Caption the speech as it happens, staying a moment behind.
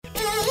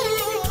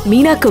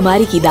मीना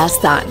कुमारी की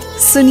दास्तान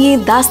सुनिए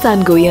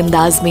दास्तान गोई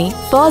अंदाज में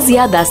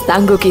फौजिया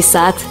दास्तांगो के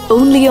साथ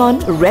only on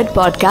red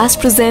podcast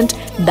present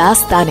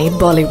Dastane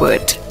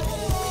Bollywood.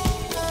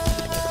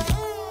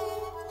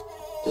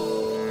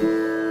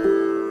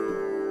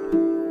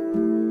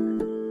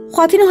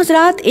 ख्वातीन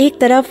हज़रात, एक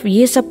तरफ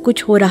ये सब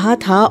कुछ हो रहा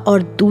था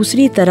और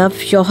दूसरी तरफ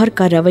शौहर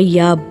का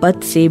रवैया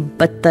बद से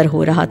बदतर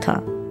हो रहा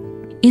था।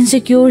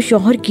 इनसिक्योर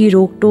शौहर की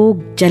रोक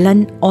टोक,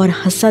 जलन और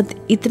हसद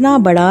इतना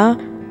बड़ा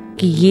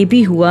कि ये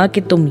भी हुआ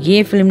कि तुम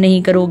ये फिल्म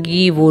नहीं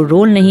करोगी, वो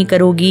रोल नहीं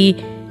करोगी।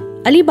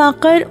 अली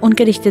बाकर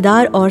उनके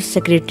रिश्तेदार और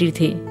सेक्रेटरी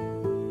थे।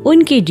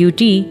 उनकी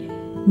ड्यूटी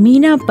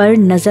मीना पर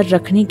नजर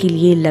रखने के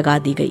लिए लगा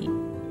दी गई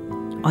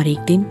और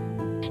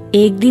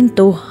एक दिन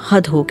तो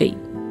हद हो गई।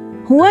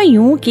 हुआ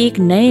यूं कि एक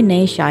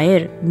नए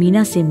शायर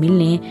मीना से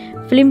मिलने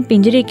फिल्म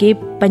पिंजरे के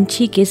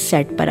पंछी के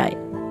सेट पर आए।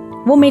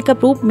 वो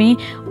मेकअप रूप में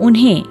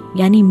उन्हें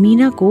यानी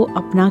मीना को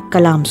अपना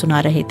कलाम सुना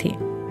रहे थे।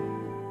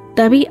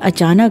 तभी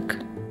अचानक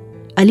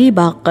अली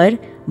बाकर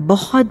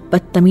बहुत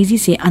बदतमीजी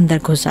से अंदर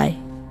घुस आए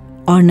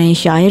और नए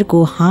शायर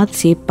को हाथ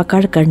से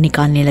पकड़ कर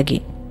निकालने लगे।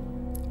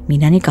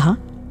 मीना ने कहा,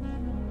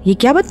 ये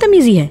क्या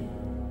बदतमीजी है,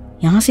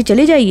 यहाँ से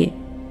चले जाइए।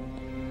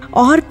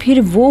 और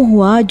फिर वो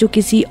हुआ जो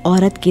किसी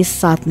औरत के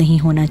साथ नहीं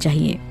होना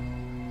चाहिए।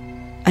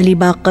 अली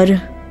बाकर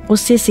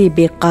गुस्से से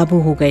बेकाबू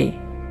हो गए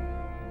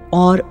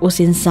और उस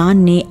इंसान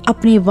ने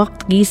अपने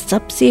वक्त की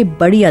सबसे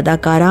बड़ी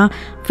अदाकारा,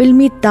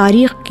 फिल्मी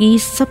तारीख की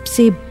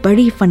सबसे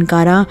बड़ी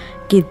फनकारा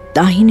के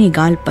दाहिने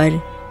गाल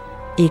पर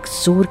एक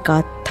जोर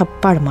का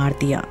थप्पड़ मार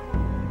दिया।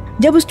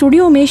 जब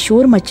स्टूडियो में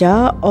शोर मचा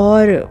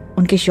और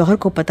उनके शौहर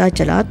को पता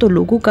चला तो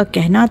लोगों का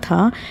कहना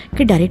था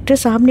कि डायरेक्टर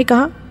साहब ने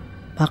कहा,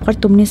 बाकर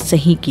तुमने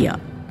सही किया।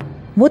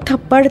 वो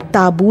थप्पड़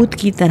ताबूत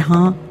की तरह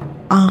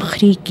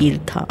आखिरी कील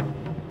था।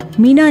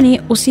 मीना ने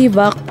उसी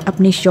वक्त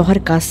अपने शौहर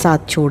का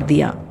साथ छोड़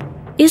दिया।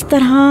 इस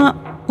तरह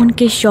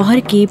उनके शौहर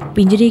के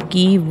पिंजरे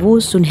की वो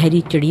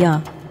सुनहरी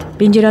चिड़िया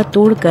पिंजरा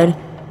तोड़कर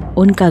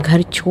उनका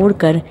घर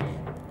छोड़कर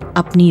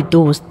अपनी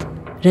दोस्त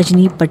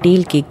रजनी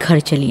पटेल के घर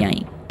चली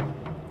आईं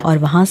और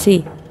वहाँ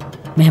से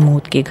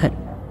महमूद के घर,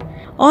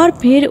 और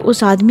फिर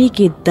उस आदमी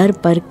के दर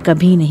पर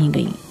कभी नहीं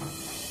गईं।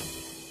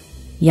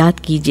 याद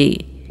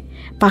कीजिए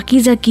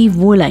पाकीज़ा की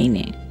वो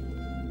लाइनें,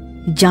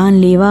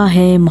 जानलेवा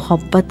है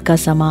मोहब्बत का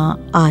समा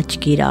आज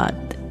की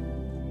रात,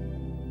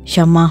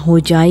 शम्मा हो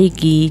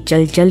जाएगी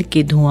चल चल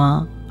के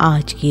धुआं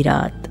आज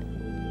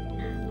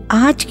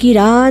की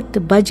रात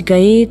बज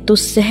गए तो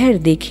सहर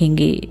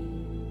देखेंगे,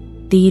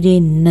 तीरे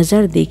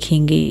नजर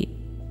देखेंगे,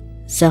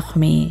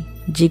 जख्मे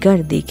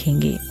जिगर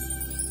देखेंगे।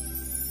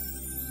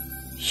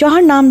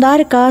 शौहर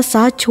नामदार का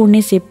साथ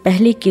छोड़ने से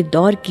पहले के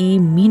दौर की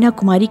मीना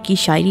कुमारी की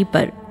शायरी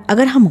पर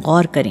अगर हम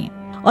गौर करें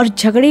और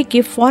झगड़े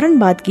के फौरन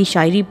बाद की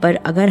शायरी पर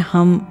अगर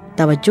हम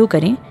तवज्जो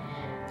करें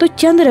तो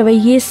चंद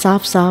रवैये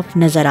साफ साफ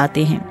नजर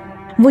आते हैं।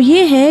 वो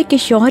ये है कि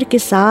शौहर के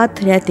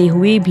साथ रहते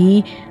हुए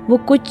भी वो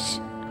कुछ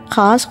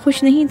खास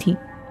खुश नहीं थी।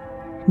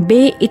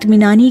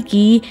 बेइत्मीनानी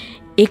की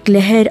एक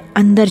लहर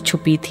अंदर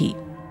छुपी थी,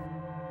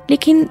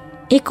 लेकिन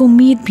एक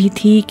उम्मीद भी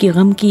थी कि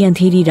गम की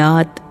अंधेरी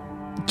रात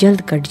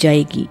जल्द कट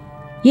जाएगी।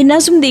 ये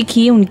नज्म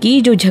देखिए उनकी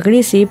जो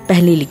झगड़े से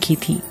पहले लिखी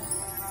थी।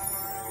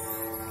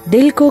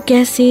 दिल को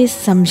कैसे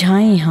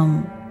समझाएं हम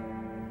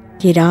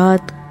कि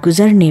रात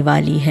गुजरने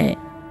वाली है,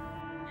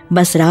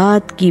 बस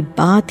रात की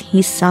बात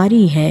ही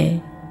सारी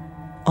है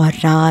और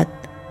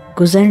रात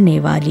गुजरने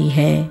वाली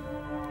है,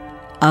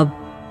 अब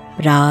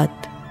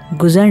रात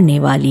गुजरने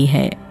वाली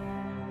है।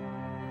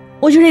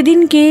 उजड़े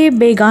दिन के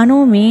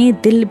बेगानों में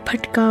दिल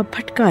भटका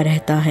भटका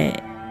रहता है,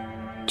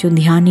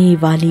 चुंधियाने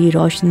वाली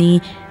रोशनी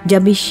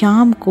जब इस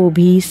शाम को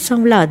भी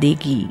संवला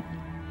देगी,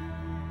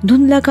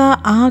 धुंधला का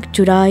आँख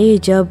चुराए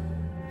जब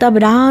तब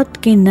रात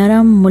के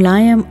नरम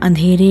मुलायम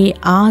अंधेरे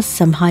आस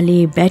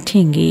संभाले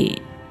बैठेंगे,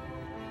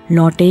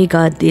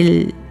 लौटेगा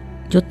दिल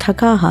जो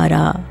थका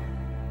हारा,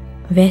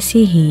 वैसे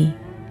ही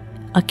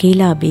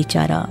अकेला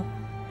बेचारा।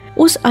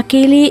 उस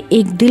अकेले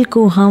एक दिल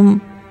को हम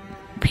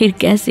फिर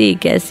कैसे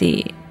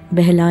कैसे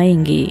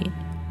बहलाएंगे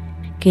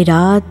कि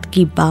रात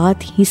की बात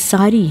ही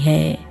सारी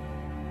है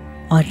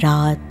और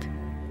रात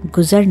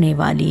गुजरने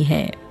वाली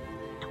है,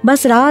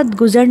 बस रात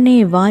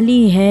गुजरने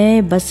वाली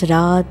है, बस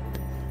रात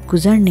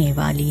गुजरने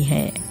वाली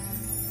है।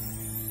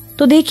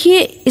 तो देखिए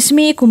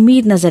इसमें एक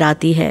उम्मीद नजर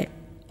आती है।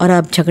 और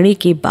अब झगड़े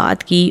के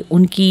बाद की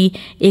उनकी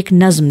एक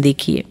नज्म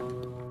देखिए।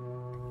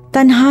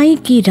 तन्हाई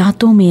की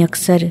रातों में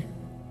अक्सर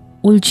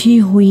उलझी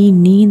हुई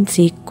नींद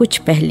से कुछ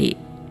पहले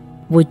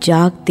वो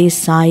जागते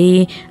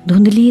साए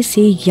धुंधली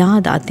से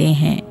याद आते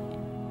हैं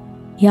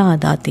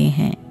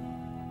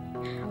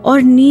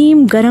और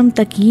नीम गरम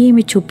तकिए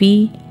में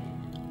छुपी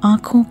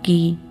आंखों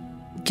की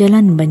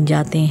जलन बन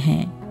जाते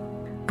हैं।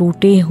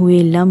 टूटे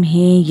हुए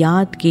लम्हे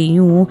याद के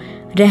यूं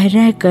रह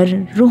रह कर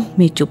रूह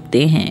में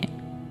चुभते हैं,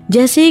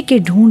 जैसे कि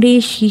ढूंढे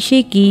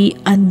शीशे की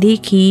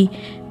अनदेखी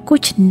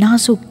कुछ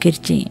नाजुक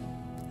किरचें,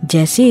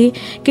 जैसे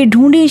कि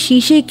ढूंढे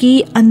शीशे की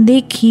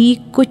अनदेखी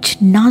कुछ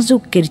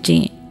नाजुक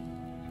किरचें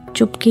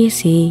चुपके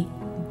से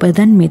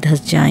बदन में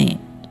धस जाएं,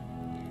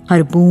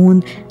 हर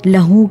बूंद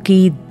लहू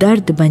की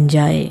दर्द बन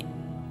जाए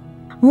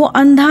وہ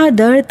اندھا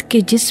درد کہ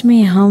جس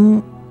میں ہم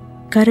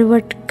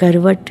کروٹ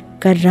کروٹ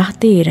کر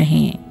رہتے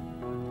رہیں،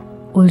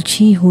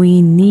 الجھی ہوئی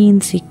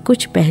نیند سے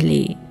کچھ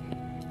پہلے،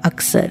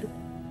 اکثر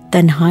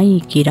تنہائی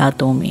کی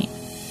راتوں میں۔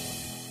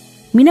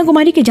 مینا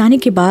کماری کے جانے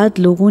کے بعد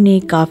لوگوں نے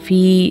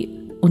کافی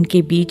ان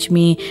کے بیچ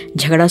میں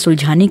جھگڑا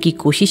سلجھانے کی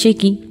کوششیں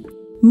کی۔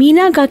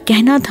 مینا کا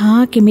کہنا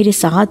تھا کہ میرے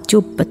ساتھ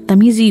جو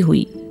بدتمیزی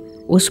ہوئی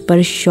اس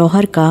پر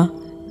شوہر کا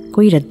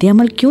کوئی رد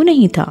عمل کیوں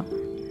نہیں تھا؟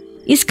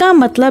 اس کا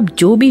مطلب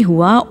جو بھی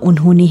ہوا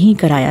انہوں نے ہی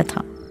کرایا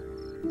تھا۔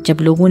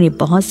 جب لوگوں نے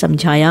بہت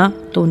سمجھایا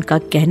تو ان کا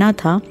کہنا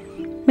تھا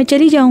میں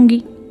چلی جاؤں گی،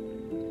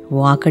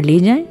 وہ آ کر لے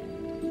جائیں۔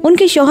 ان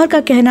کے شوہر کا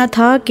کہنا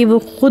تھا کہ وہ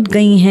خود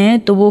گئی ہیں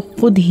تو وہ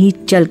خود ہی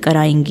چل کر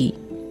آئیں گی۔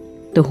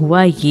 تو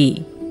ہوا یہ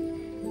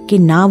کہ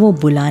نہ وہ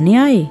بلانے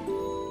آئے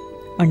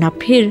اور نہ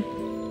پھر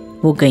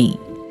وہ گئیں،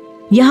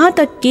 یہاں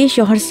تک کہ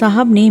شوہر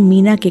صاحب نے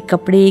مینا کے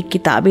کپڑے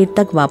کتابیں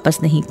تک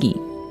واپس نہیں کی،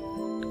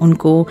 ان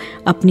کو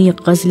اپنی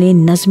غزلیں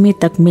نظمیں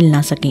تک مل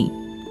نہ سکیں۔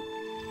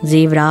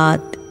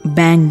 زیورات،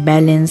 بینک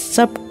بیلنس،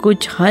 سب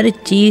کچھ، ہر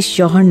چیز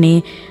شوہر نے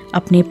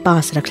اپنے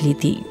پاس رکھ لی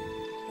تھی۔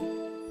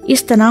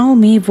 اس تناؤ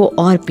میں وہ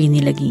اور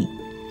پینے لگیں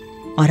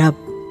اور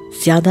اب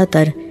زیادہ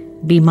تر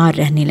بیمار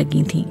رہنے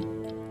لگی تھیں۔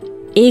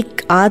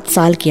 1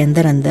 سال کے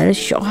اندر اندر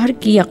شوہر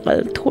کی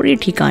عقل تھوڑی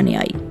ٹھکانے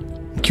آئی،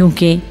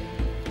 کیونکہ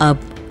اب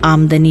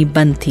آمدنی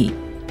بند تھی۔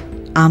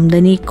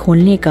 آمدنی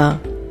کھولنے کا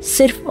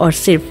صرف اور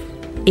صرف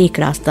ایک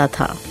راستہ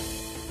تھا،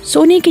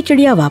 سونے کی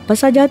چڑیا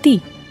واپس آ جاتی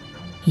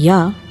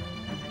یا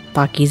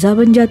پاکیزہ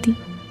بن جاتی،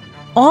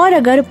 اور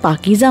اگر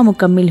پاکیزہ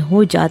مکمل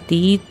ہو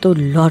جاتی تو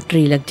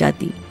لاٹری لگ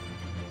جاتی۔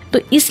 تو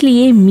اس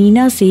لیے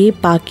مینا سے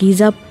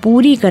پاکیزہ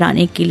پوری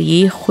کرانے کے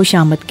لیے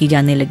خوشامد کی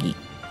جانے لگی۔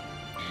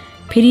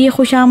 پھر یہ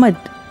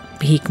خوشامد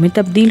بھیک میں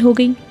تبدیل ہو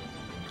گئی۔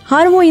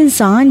 ہر وہ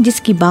انسان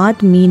جس کی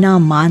بات مینا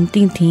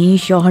مانتی تھیں،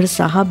 شوہر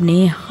صاحب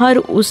نے ہر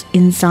اس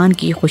انسان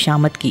کی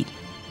خوشامد کی۔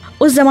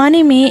 اس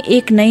زمانے میں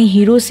ایک نئے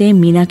ہیرو سے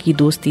مینا کی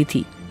دوستی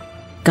تھی۔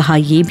 کہا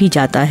یہ بھی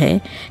جاتا ہے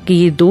کہ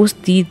یہ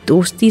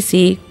دوستی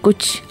سے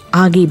کچھ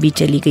آگے بھی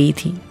چلی گئی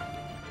تھی۔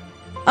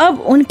 اب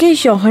ان کے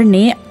شوہر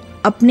نے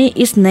اپنے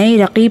اس نئے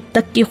رقیب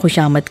تک کی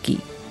خوشامد کی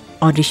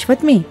اور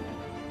رشوت میں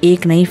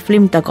ایک نئی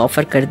فلم تک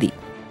آفر کر دی۔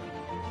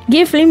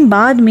 یہ فلم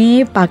بعد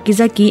میں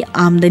پاکیزہ کی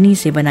آمدنی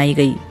سے بنائی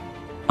گئی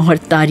اور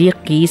تاریخ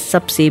کی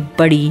سب سے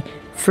بڑی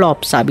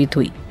فلاپ ثابت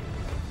ہوئی۔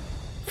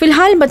 فی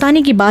الحال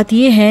بتانے کی بات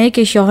یہ ہے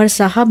کہ شوہر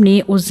صاحب نے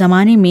اس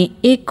زمانے میں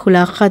ایک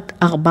کھلا خط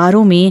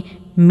اخباروں میں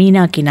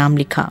مینا کے نام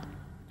لکھا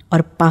اور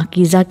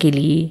پاکیزہ کے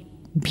لیے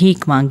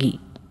بھیک مانگی۔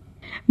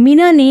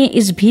 مینا نے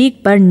اس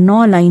بھیک پر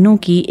 9 لائنوں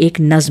کی ایک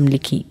نظم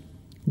لکھی،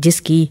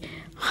 جس کی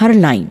ہر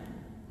لائن،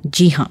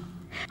 جی ہاں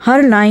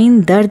ہر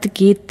لائن درد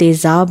کے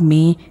تیزاب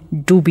میں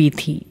ڈوبی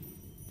تھی۔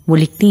 وہ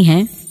لکھتی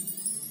ہیں،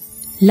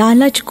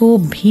 لالچ کو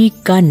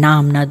بھیک کا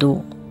نام نہ دو،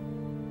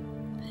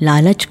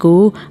 لالچ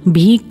کو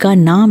بھیک کا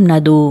نام نہ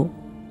دو،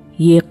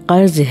 یہ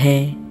قرض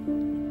ہے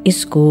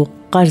اس کو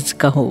قرض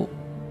کہو۔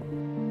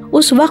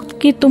 اس وقت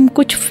کہ تم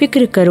کچھ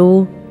فکر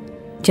کرو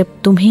جب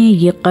تمہیں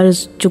یہ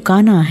قرض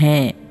چکانا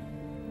ہے،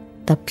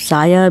 تب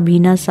سایہ بھی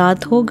نہ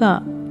ساتھ ہوگا،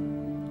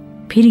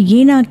 پھر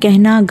یہ نہ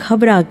کہنا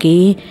گھبرا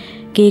کے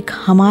کہ ایک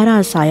ہمارا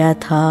سایہ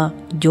تھا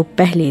جو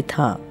پہلے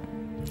تھا،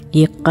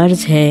 یہ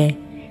قرض ہے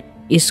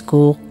اس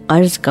کو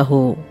قرض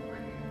کہو،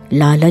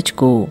 لالچ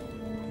کو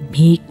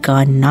بھیک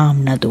کا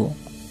نام نہ دو۔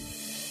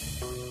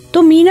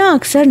 تو مینا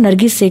اکثر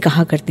نرگس سے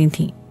کہا کرتی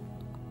تھیں،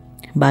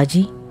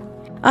 باجی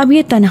اب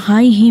یہ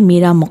تنہائی ہی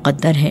میرا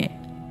مقدر ہے،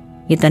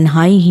 یہ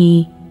تنہائی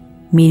ہی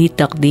میری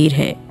تقدیر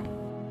ہے،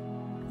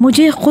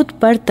 مجھے خود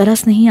پر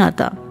ترس نہیں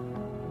آتا،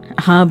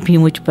 آپ بھی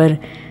مجھ پر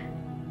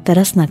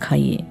ترس نہ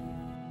کھائیے۔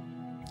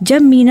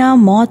 جب مینا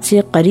موت سے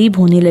قریب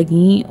ہونے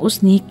لگیں،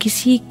 اس نے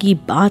کسی کی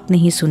بات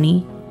نہیں سنی،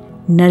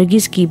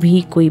 نرگس کی بھی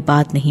کوئی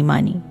بات نہیں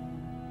مانی۔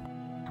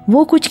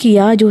 وہ کچھ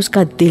کیا جو اس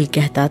کا دل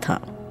کہتا تھا۔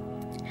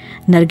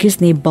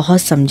 نرگس نے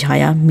بہت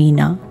سمجھایا،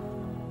 مینا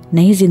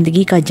نئی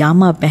زندگی کا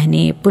جامہ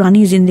پہنے،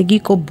 پرانی زندگی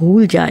کو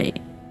بھول جائے،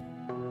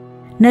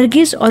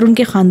 نرگس اور ان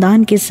کے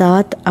خاندان کے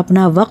ساتھ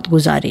اپنا وقت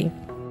گزارے،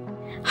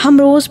 ہم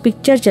روز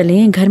پکچر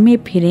چلیں، گھر میں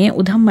پھریں،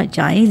 ادھم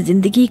مچائیں،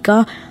 زندگی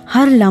کا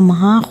ہر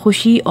لمحہ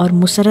خوشی اور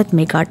مسرت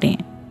میں کاٹیں۔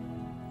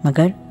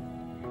 مگر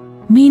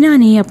مینا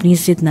نے اپنی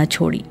ضد نہ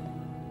چھوڑی۔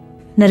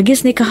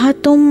 نرگس نے کہا،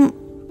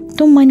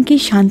 تم من کی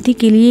شانتی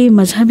کے لیے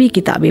مذہبی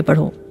کتابیں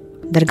پڑھو،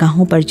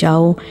 درگاہوں پر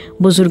جاؤ،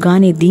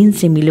 بزرگان دین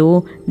سے ملو،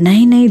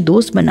 نئے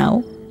دوست بناؤ،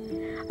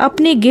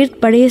 اپنے گرد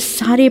پڑے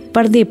سارے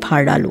پردے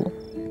پھاڑ ڈالو،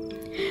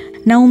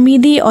 نا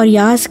امیدی اور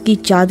یاس کی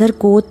چادر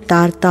کو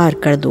تار تار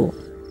کر دو۔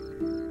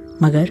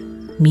 مگر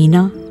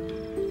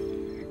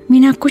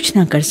مینا کچھ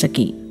نہ کر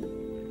سکی۔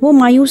 وہ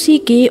مایوسی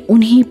کے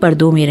انہی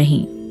پردوں میں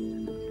رہیں،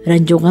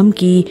 رنج و غم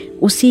کی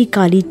اسی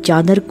کالی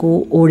چادر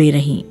کو اوڑے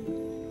رہیں۔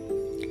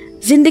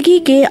 زندگی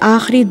کے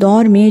آخری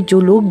دور میں جو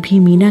لوگ بھی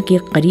مینا کے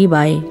قریب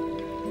آئے،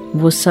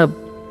 وہ سب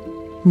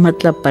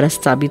مطلب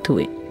پرست ثابت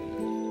ہوئے۔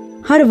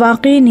 ہر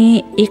واقعے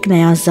نے ایک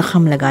نیا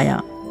زخم لگایا،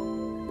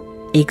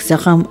 ایک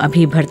زخم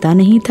ابھی بھرتا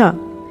نہیں تھا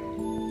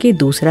کہ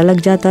دوسرا لگ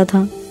جاتا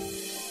تھا۔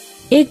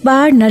 ایک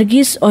بار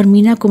نرگس اور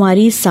مینا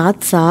کماری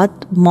ساتھ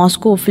ساتھ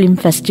ماسکو فلم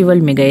فیسٹیول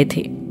میں گئے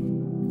تھے۔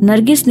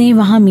 نرگس نے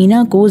وہاں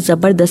مینا کو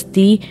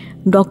زبردستی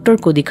ڈاکٹر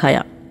کو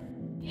دکھایا۔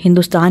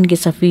 ہندوستان کے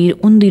سفیر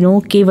ان دنوں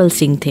کیول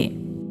سنگھ تھے۔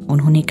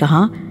 انہوں نے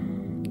کہا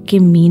کہ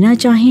مینا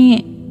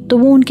چاہیں تو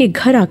وہ ان کے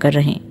گھر آ کر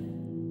رہیں،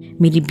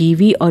 میری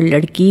بیوی اور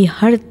لڑکی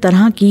ہر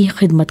طرح کی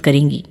خدمت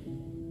کریں گی۔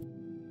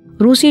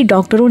 روسی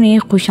ڈاکٹروں نے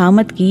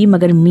خوشامد کی،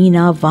 مگر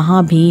مینا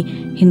وہاں بھی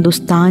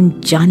ہندوستان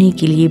جانے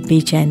کے لیے بے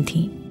چین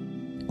تھی۔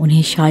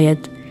 انہیں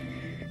شاید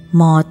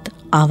موت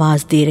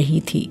آواز دے رہی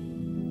تھی۔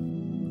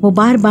 وہ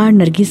بار بار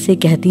نرگس سے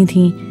کہتی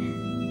تھیں،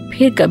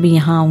 پھر کبھی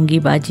یہاں آؤں گی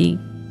باجی،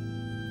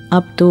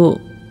 اب تو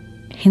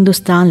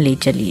ہندوستان لے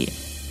چلیے۔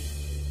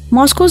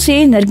 ماسکو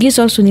سے نرگس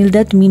اور سنیل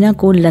دت مینا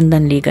کو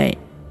لندن لے گئے۔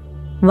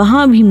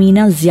 وہاں بھی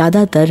مینا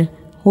زیادہ تر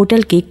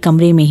ہوٹل کے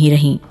کمرے میں ہی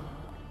رہیں۔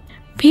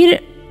 پھر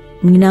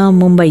مینا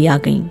ممبئی آ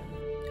گئیں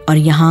اور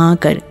یہاں آ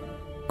کر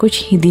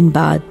کچھ ہی دن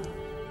بعد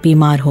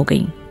بیمار ہو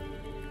گئیں،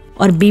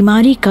 اور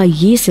بیماری کا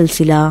یہ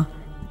سلسلہ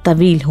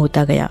طویل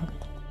ہوتا گیا۔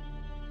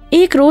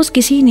 ایک روز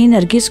کسی نے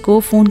نرگس کو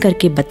فون کر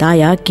کے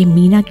بتایا کہ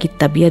مینا کی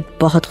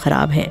طبیعت بہت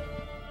خراب ہے،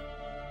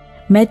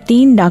 میں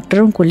 3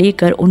 ڈاکٹروں کو لے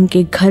کر ان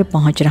کے گھر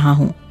پہنچ رہا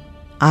ہوں،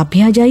 آپ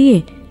بھی آ جائیے،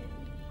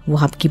 وہ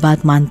آپ کی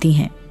بات مانتی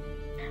ہیں۔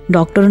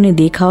 ڈاکٹروں نے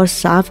دیکھا اور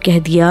صاف کہہ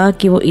دیا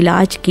کہ وہ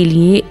علاج کے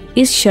لیے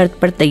اس شرط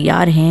پر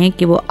تیار ہیں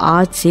کہ وہ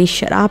آج سے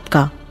شراب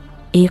کا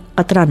ایک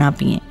قطرہ نہ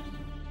پئیں،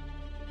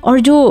 اور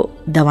جو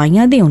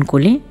دوائیاں دیں ان کو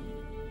لیں،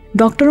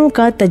 ڈاکٹروں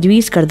کا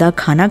تجویز کردہ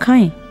کھانا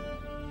کھائیں۔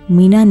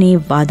 مینا نے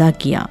وعدہ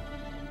کیا،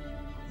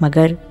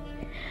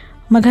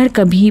 مگر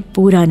کبھی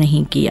پورا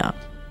نہیں کیا۔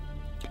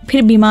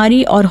 پھر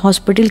بیماری اور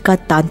ہاسپٹل کا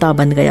تانتا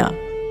بند گیا۔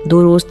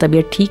 2 روز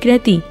طبیعت ٹھیک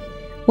رہتی،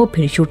 وہ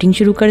پھر شوٹنگ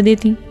شروع کر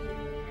دیتی۔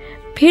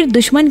 پھر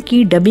دشمن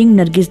کی ڈبنگ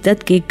نرگس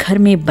دت کے گھر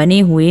میں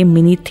بنے ہوئے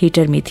منی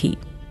تھیٹر میں تھی۔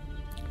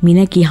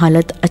 مینا کی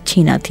حالت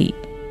اچھی نہ تھی،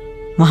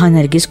 وہاں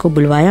نرگس کو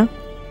بلوایا۔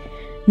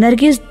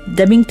 نرگس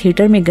ڈبنگ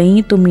تھیٹر میں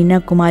گئیں تو مینا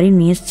کماری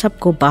نے سب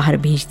کو باہر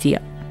بھیج دیا،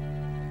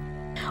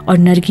 اور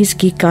نرگس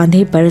کے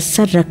کاندھے پر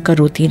سر رکھ کر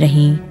روتی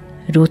رہیں۔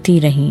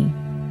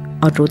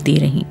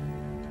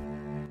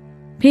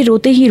 پھر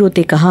روتے ہی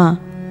روتے کہا،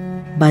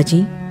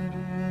 باجی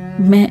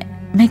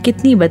میں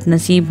کتنی بد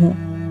نصیب ہوں،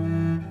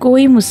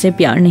 کوئی مجھ سے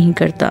پیار نہیں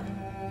کرتا،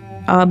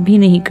 آپ بھی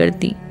نہیں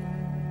کرتی،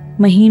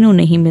 مہینوں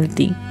نہیں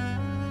ملتی۔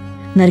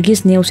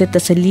 نرگس نے اسے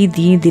تسلی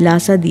دی،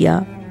 دلاسا دیا،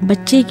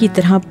 بچے کی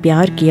طرح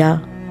پیار کیا،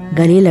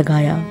 گلے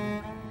لگایا۔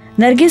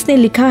 نرگس نے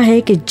لکھا ہے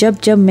کہ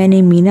جب میں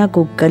نے مینا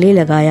کو گلے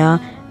لگایا،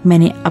 میں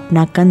نے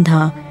اپنا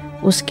کندھا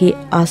اس کے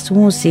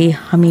آنسوؤں سے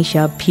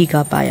ہمیشہ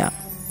بھیگا پایا۔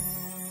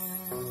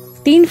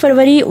 3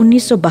 فروری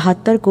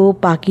 1972 کو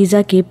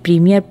پاکیزہ کے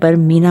پریمیئر پر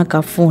مینا کا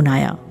فون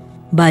آیا،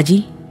 باجی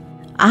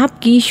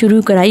آپ کی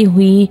شروع کرائی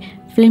ہوئی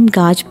فلم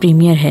کا آج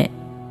پریمیئر ہے،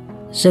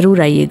 ضرور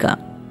آئیے گا۔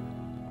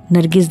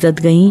 نرگس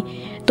دت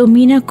گئیں تو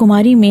مینا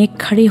کماری میں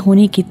کھڑے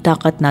ہونے کی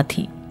طاقت نہ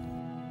تھی،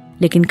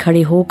 لیکن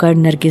کھڑے ہو کر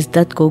نرگس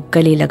دت کو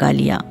گلے لگا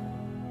لیا۔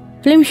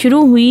 فلم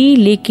شروع ہوئی،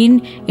 لیکن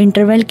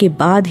انٹرول کے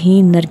بعد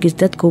ہی نرگس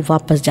دت کو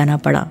واپس جانا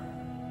پڑا،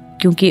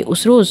 کیونکہ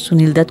اس روز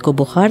سنیل دت کو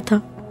بخار تھا۔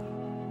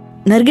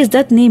 نرگس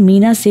دت نے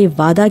مینا سے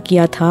وعدہ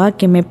کیا تھا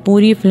کہ میں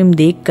پوری فلم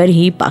دیکھ کر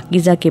ہی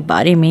پاکیزہ کے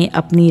بارے میں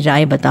اپنی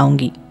رائے بتاؤں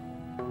گی،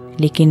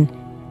 لیکن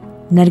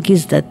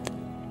نرگس دت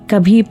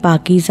کبھی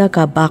پاکیزہ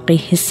کا باقی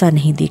حصہ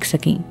نہیں دیکھ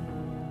سکیں۔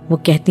 وہ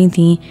کہتی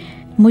تھیں،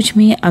 مجھ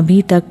میں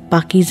ابھی تک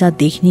پاکیزہ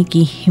دیکھنے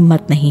کی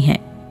ہمت نہیں ہے۔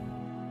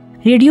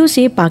 ریڈیو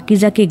سے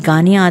پاکیزہ کے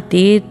گانے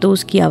آتے تو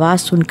اس کی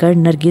آواز سن کر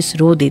نرگس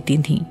رو دیتی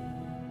تھیں۔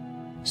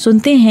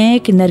 سنتے ہیں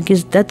کہ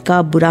نرگس دت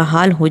کا برا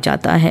حال ہو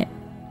جاتا ہے،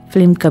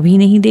 فلم کبھی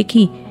نہیں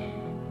دیکھی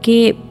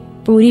کہ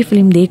پوری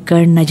فلم دیکھ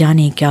کر نہ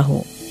جانے کیا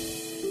ہو۔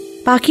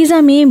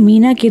 پاکیزہ میں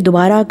مینا کے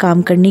دوبارہ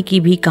کام کرنے کی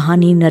بھی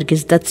کہانی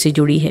نرگس دت سے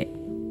جڑی ہے۔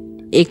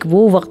 ایک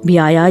وہ وقت بھی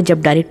آیا جب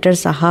ڈائریکٹر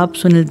صاحب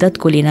سنیل دت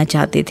کو لینا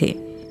چاہتے تھے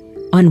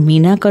اور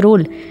مینا کا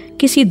رول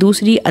کسی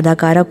دوسری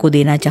اداکارہ کو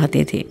دینا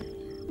چاہتے تھے۔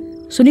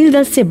 سنیل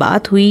دت سے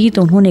بات ہوئی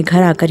تو انہوں نے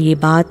گھر آ کر یہ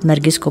بات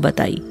نرگس کو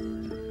بتائی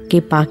کہ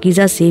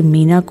پاکیزہ سے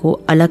مینا کو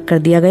الگ کر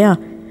دیا گیا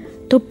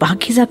تو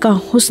پاکیزہ کا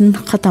حسن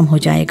ختم ہو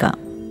جائے گا۔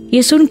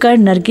 یہ سن کر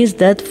نرگس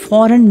دت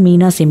فوراً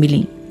مینا سے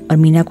ملی اور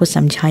مینا کو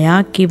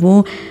سمجھایا کہ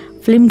وہ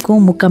فلم کو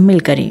مکمل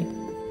کریں۔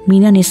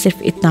 مینا نے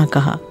صرف اتنا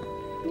کہا،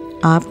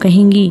 آپ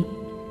کہیں گی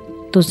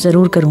تو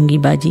ضرور کروں گی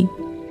باجی۔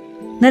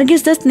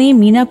 نرگس دت نے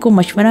مینا کو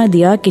مشورہ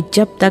دیا کہ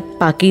جب تک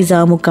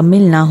پاکیزہ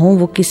مکمل نہ ہو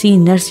وہ کسی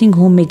نرسنگ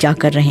ہوم میں جا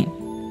کر رہیں،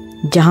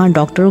 جہاں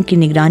ڈاکٹروں کی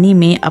نگرانی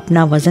میں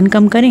اپنا وزن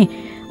کم کریں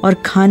اور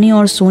کھانے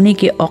اور سونے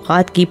کے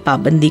اوقات کی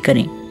پابندی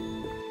کریں۔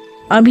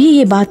 ابھی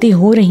یہ باتیں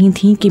ہو رہی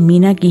تھیں کہ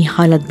مینا کی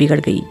حالت بگڑ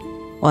گئی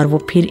اور وہ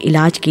پھر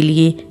علاج کے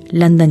لیے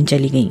لندن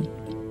چلی گئیں۔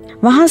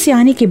 وہاں سے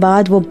آنے کے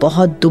بعد وہ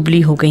بہت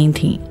دبلی ہو گئی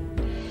تھیں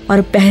اور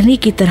پہلے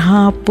کی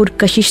طرح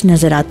پرکشش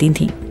نظر آتی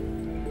تھیں۔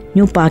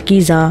 یوں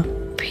پاکیزہ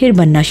پھر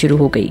بننا شروع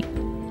ہو گئی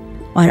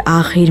اور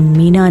آخر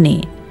مینا نے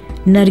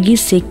نرگس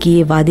سے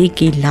کیے وعدے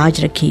کی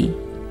لاج رکھی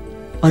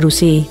اور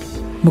اسے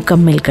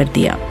مکمل کر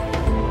دیا۔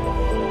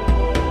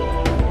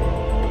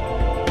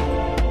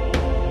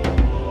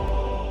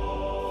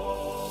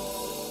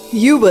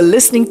 You were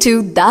listening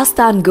to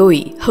Dastan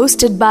Goi,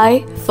 hosted by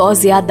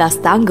Fauzia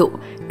Dastango,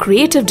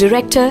 creative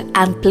director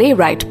and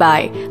playwright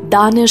by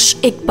Danish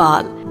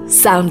Iqbal,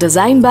 sound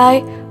design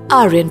by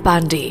Aryan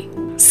Pandey.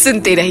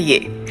 सुनते रहिए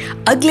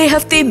अगले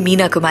हफ्ते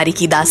मीना कुमारी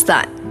की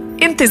दास्तान,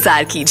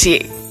 इंतजार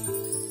कीजिए।